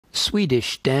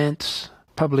Swedish Dance,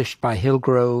 published by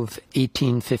Hillgrove,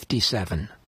 1857.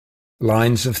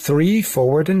 Lines of 3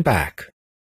 forward and back.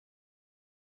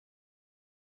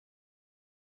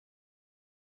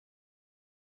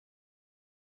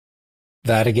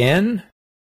 That again.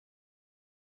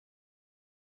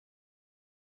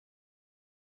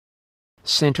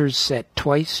 Centers set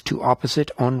twice to opposite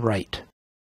on right.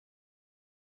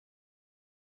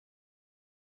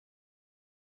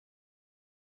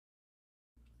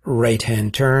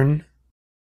 Right-hand turn.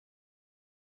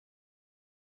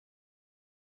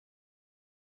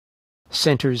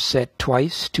 Centers set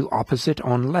twice to opposite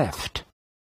on left.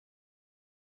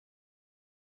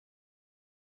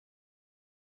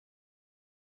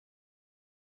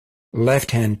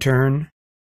 Left-hand turn.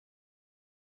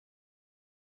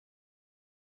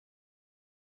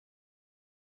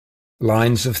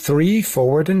 Lines of 3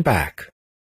 forward and back.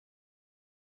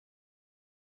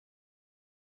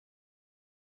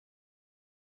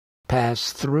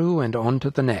 Pass through and on to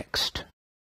the next.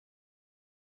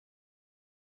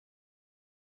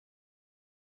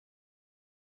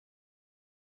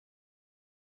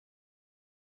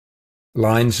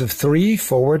 Lines of 3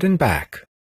 forward and back.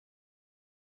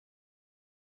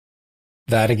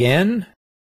 That again.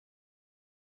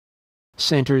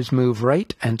 Centers move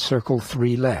right and circle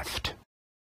 3 left.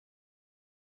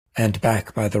 And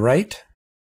back by the right.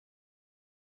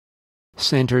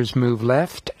 Centers move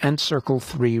left and circle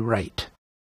 3 right.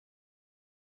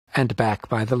 And back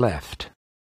by the left.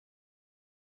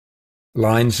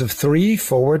 Lines of 3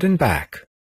 forward and back.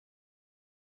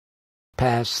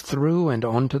 Pass through and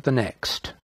on to the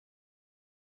next.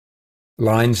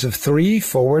 Lines of 3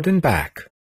 forward and back.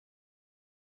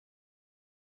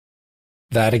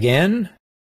 That again.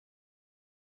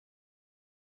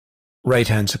 Right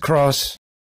hands across.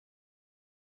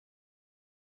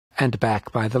 And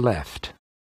back by the left.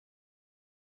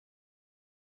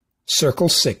 Circle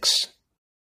 6.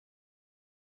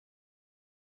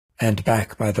 And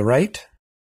back by the right.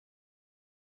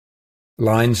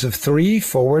 Lines of 3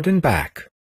 forward and back.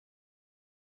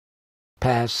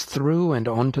 Pass through and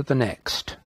on to the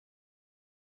next.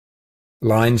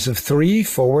 Lines of 3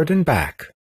 forward and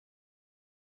back.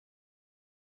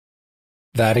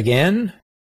 That again.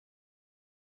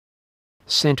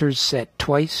 Centers set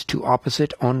twice to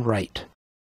opposite on right.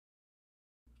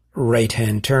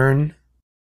 Right-hand turn.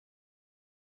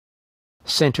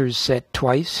 Centers set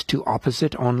twice to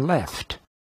opposite on left.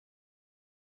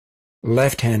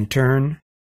 Left-hand turn.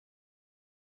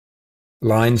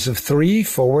 Lines of 3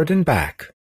 forward and back.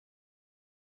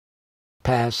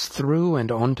 Pass through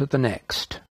and on to the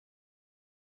next.